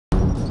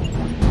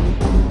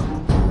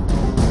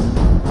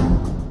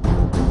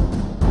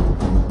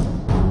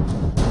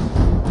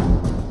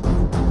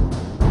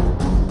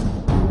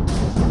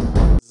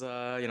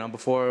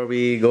before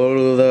we go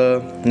to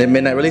the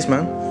midnight release,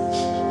 man.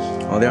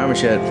 All the armor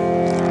shit.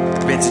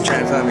 Vincent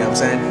trying to film me, you know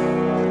what I'm saying?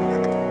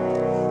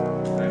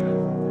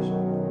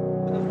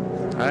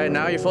 Alright,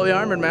 now you're fully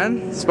armored,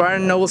 man.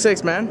 Spartan Noble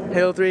 6, man.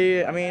 Halo 3,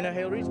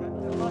 Halo Reach, man.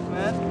 Good luck,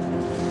 man.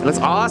 It looks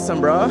awesome,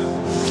 bro. Alright,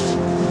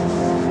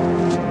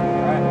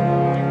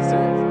 so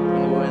I'm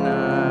gonna go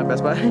in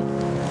Best Buy.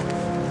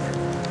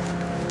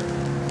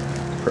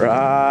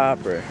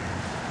 Proper.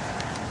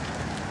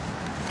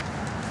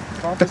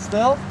 Proper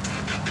still?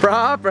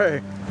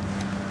 Proper.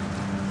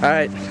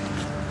 Alright.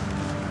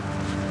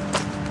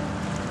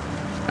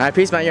 Alright,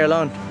 peace, man. You're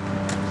alone.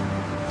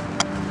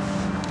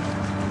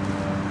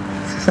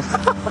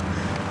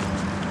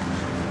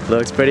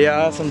 Looks pretty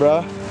awesome,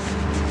 bro.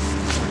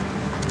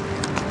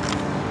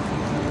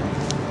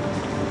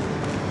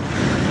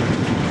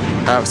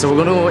 So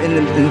we're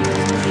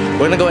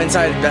gonna go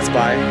inside Best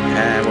Buy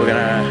and we're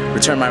gonna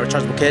return my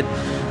rechargeable kit.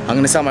 I'm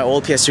gonna sell my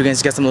old PS2 games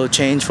to get some little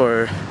change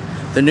for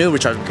the new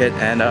rechargeable kit,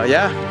 and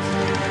yeah,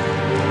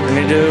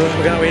 we're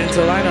gonna wait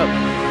until the lineup.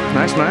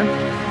 Nice, man.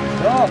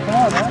 Oh, come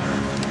on, man.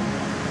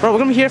 Bro, we're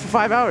gonna be here for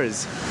 5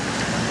 hours.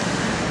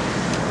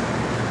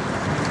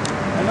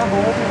 I know, but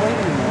we'll be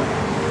waiting anymore.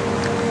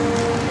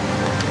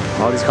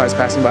 All these cars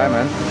passing by,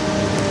 man.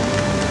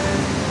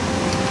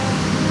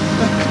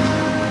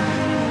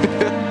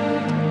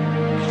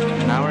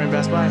 Now we're in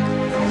Best Buy.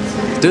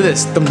 Let's do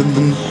this. Dum, dum,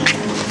 dum.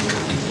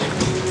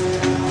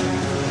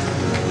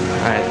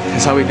 Alright,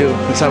 that's how we do.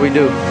 That's how we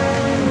do.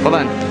 Hold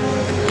on.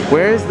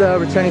 Where's the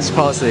returning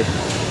policy?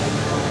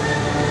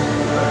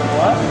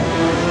 What?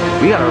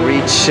 We gotta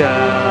reach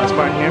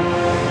Spartan here.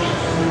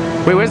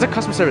 Wait, where's the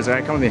customer service?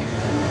 Alright, come with me.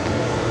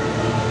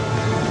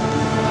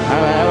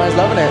 Everyone's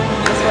loving it.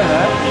 This way,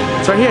 man.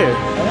 It's right here.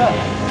 I know.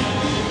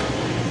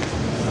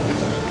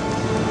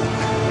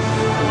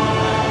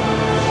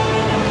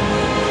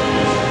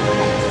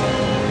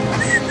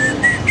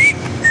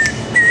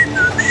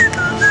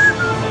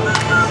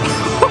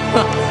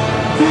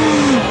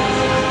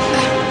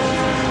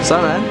 What's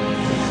up, man?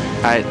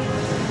 Alright.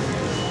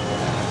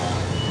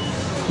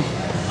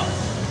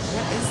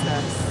 What is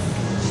this?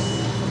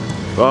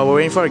 Well, we're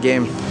waiting for a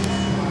game.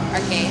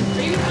 Okay.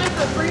 Are you coming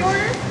for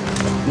pre-order?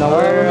 No,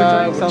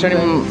 we're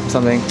returning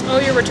something. Oh,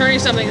 you're returning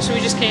something, so we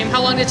just came.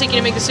 How long did it take you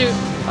to make the suit?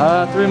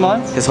 3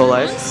 months. His whole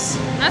life.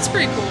 That's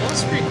pretty cool.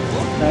 That's pretty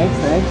cool.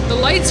 Thanks. The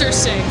lights are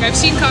sick. I've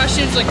seen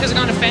costumes, like, because I've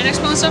gone to Fan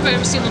Expo and stuff, I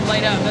haven't seen them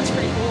light up. That's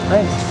pretty cool.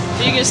 Thanks.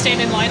 Are you going to stand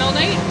in line all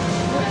night?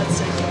 That's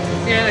sick.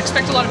 You're going to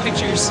expect a lot of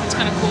pictures. It's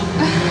kind of cool.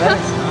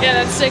 Yeah,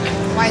 that's sick.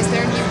 Why is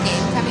there a new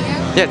game coming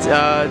out? Yeah,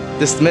 it's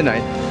this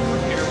midnight.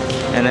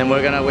 And then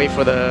we're gonna wait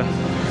for the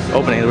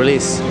opening, the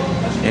release.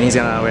 And he's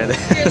gonna wear this.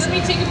 Here, let me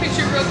take a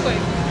picture real quick.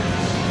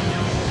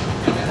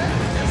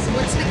 So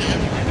what's the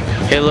game?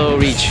 Halo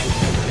Reach.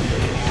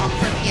 Oh,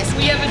 for PS4.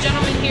 We have a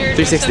gentleman here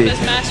 360.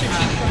 dressed up as Master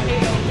Chief from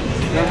Halo.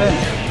 Yo, Vin,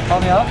 call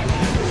me up.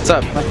 What's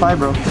up? My fly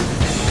broke.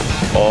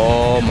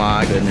 Oh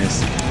my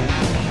goodness.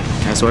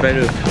 That's what I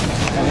do.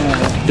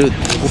 Dude,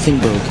 the whole thing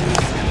broke.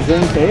 Is there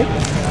any tape?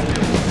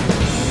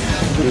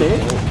 Is there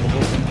tape?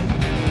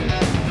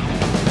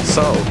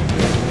 So,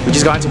 we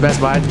just got into Best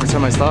Buy to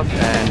return my stuff,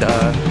 and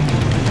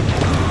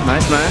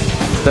nice, man.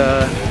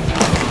 The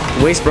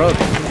waist broke.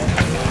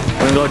 I'm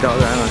gonna go to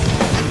Dollarama.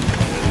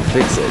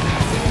 Fix it.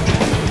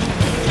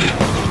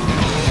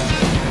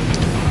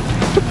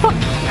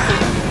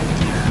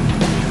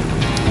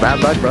 Bad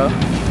luck, bro.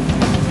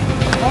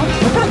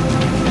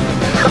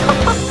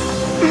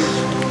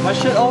 My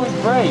shit always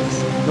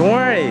breaks. Don't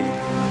worry.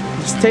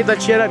 Just tape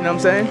that shit up, you know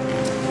what I'm saying?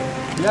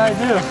 Yeah, I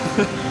do.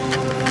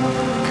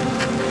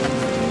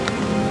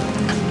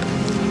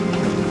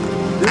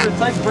 Dude,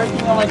 it's like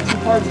breaking on like 2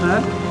 parts,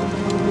 man.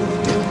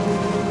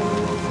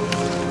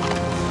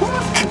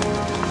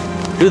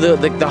 Dude,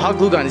 the hot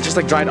glue gun, it just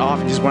like dried off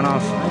and just went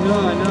off. I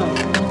know.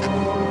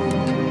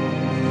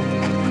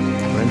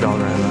 We're in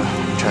Dollarama.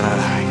 I'm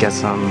trying to get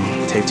some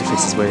tape to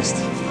fix his waist.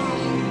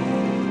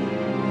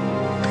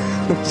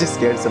 Just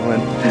scared someone.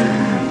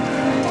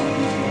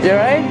 You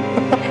alright?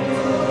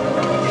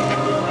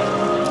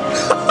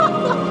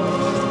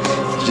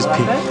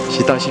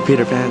 She thought she peed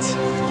her pants.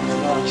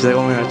 She's like,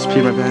 oh my god, I just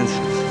peed my pants.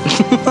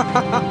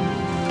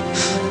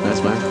 That's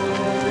fine.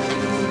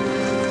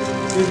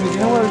 Excuse me, do you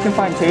know where we can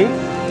find tape?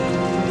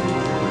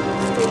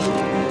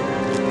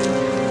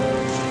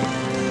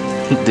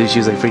 Dude, she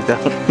was like freaked out.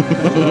 I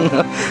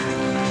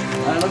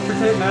look for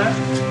tape, man.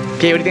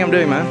 Okay, what do you think I'm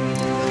doing, man?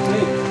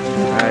 Tape.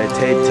 Alright,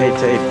 tape,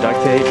 duct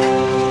tape,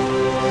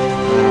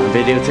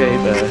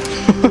 videotape.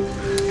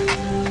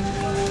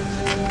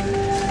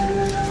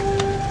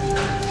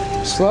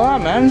 Slow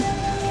on, man.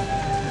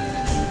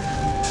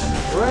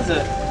 Where is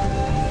it?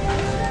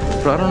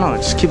 Bro, I don't know.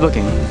 Just keep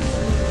looking.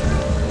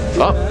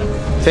 Oh,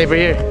 tape right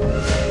here.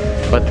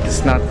 But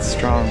it's not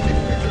strong.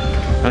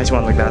 Unless you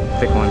want like that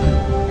thick one. Are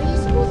you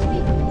supposed to be?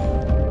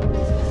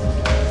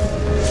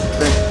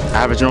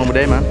 Average normal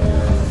day, man.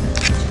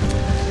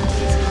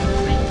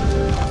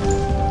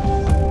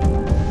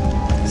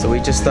 So we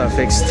just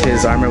fixed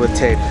his armor with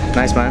tape.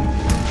 Nice, man.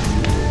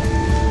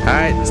 All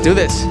right, let's do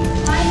this.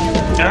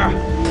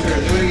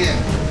 Sure, do it again.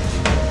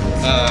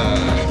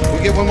 We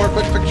get one more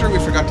quick picture. We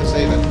forgot to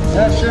save it.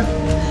 Yeah, sure.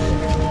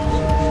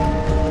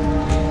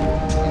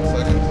 1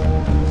 second.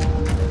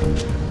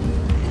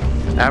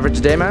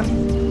 Average day, man.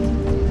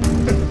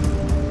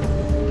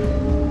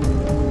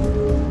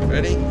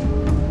 Ready?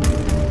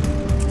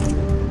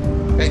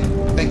 Okay,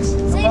 thanks.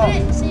 Save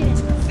it. Save it.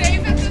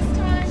 Save it this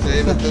time.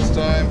 Save it this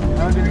time.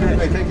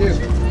 Okay, thank you.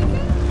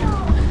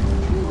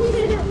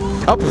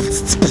 Oh.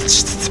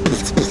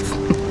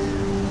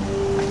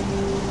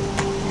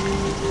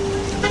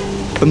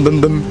 Bum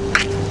bum bum.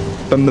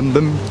 Bum bum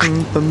bum.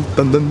 Bum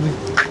bum bum.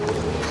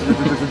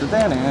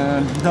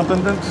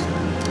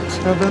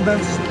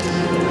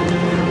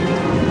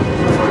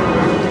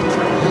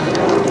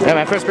 Yeah,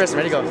 man, first person,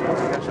 ready, go.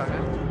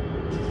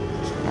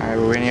 Alright,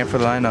 we're waiting here for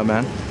the lineup,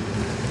 man.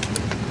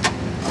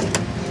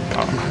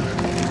 Oh.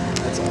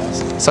 That's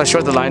awesome. So how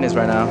short the line is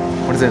right now.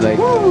 What is it, like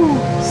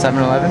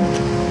 7-Eleven?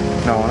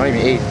 No, not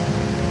even 8.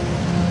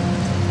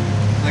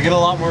 They get a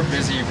lot more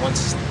busy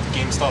once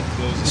GameStop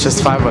closes. It's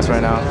just 5 of us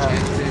right now.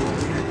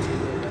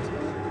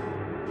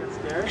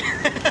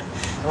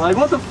 I'm like,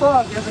 what the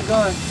fuck? How's it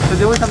going? Because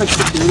they always have like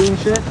security and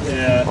shit.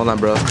 Yeah. Hold on,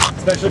 bro.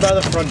 Especially by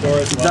the front door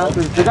as well.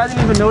 Exactly. The guy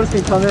didn't even notice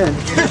me come in.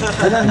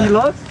 And then he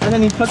looks, and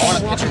then he puts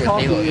his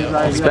walkie-talkie. He's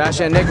like,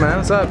 Sebastian and Nick, man,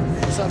 what's up?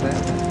 What's up, man?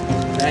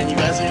 Man, you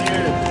guys are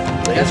here.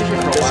 You guys are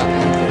here for a while.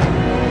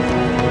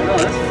 no,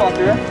 this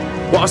fucker.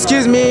 Well,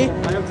 excuse me.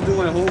 I have to do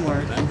my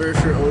homework. Remember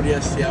for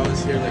ODST, I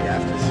was here like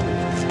after school.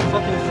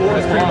 Fucking 4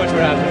 That's pretty much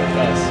what happened with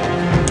us.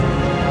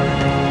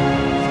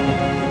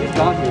 He just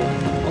got here.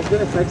 I was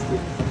gonna text you.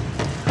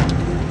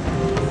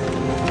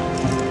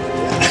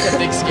 It's a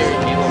big scary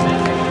Halo, man.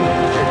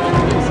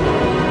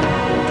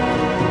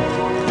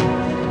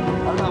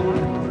 I'm not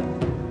working.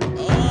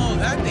 Oh,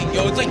 that thing.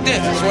 Yo, it's like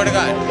this. I swear to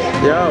God.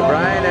 Yo,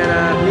 Brian and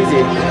Easy.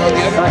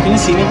 Can you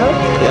see me, bro?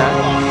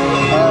 Yeah.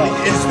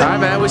 Alright,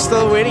 man, we're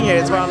still waiting here.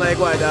 It's about like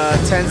what,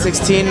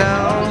 10:16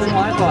 now.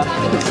 iPod.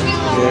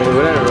 Yeah,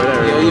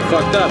 whatever. Yo, you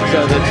fucked up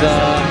because it's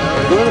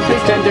Go to the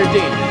picture.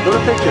 10:13. Go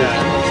to the picture.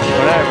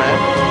 Whatever, man.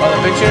 Oh,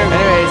 the picture?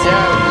 Anyways,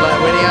 yeah,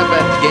 like, waiting up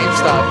at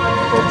GameStop.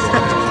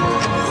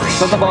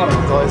 Go to the bottom.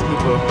 All these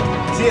people.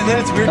 See, and then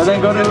it's weird. And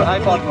then go to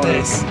iPod phone.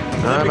 this.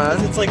 Alright, man.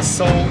 It's like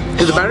so.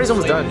 Dude, the battery's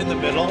almost done. In the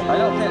middle. I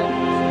don't care.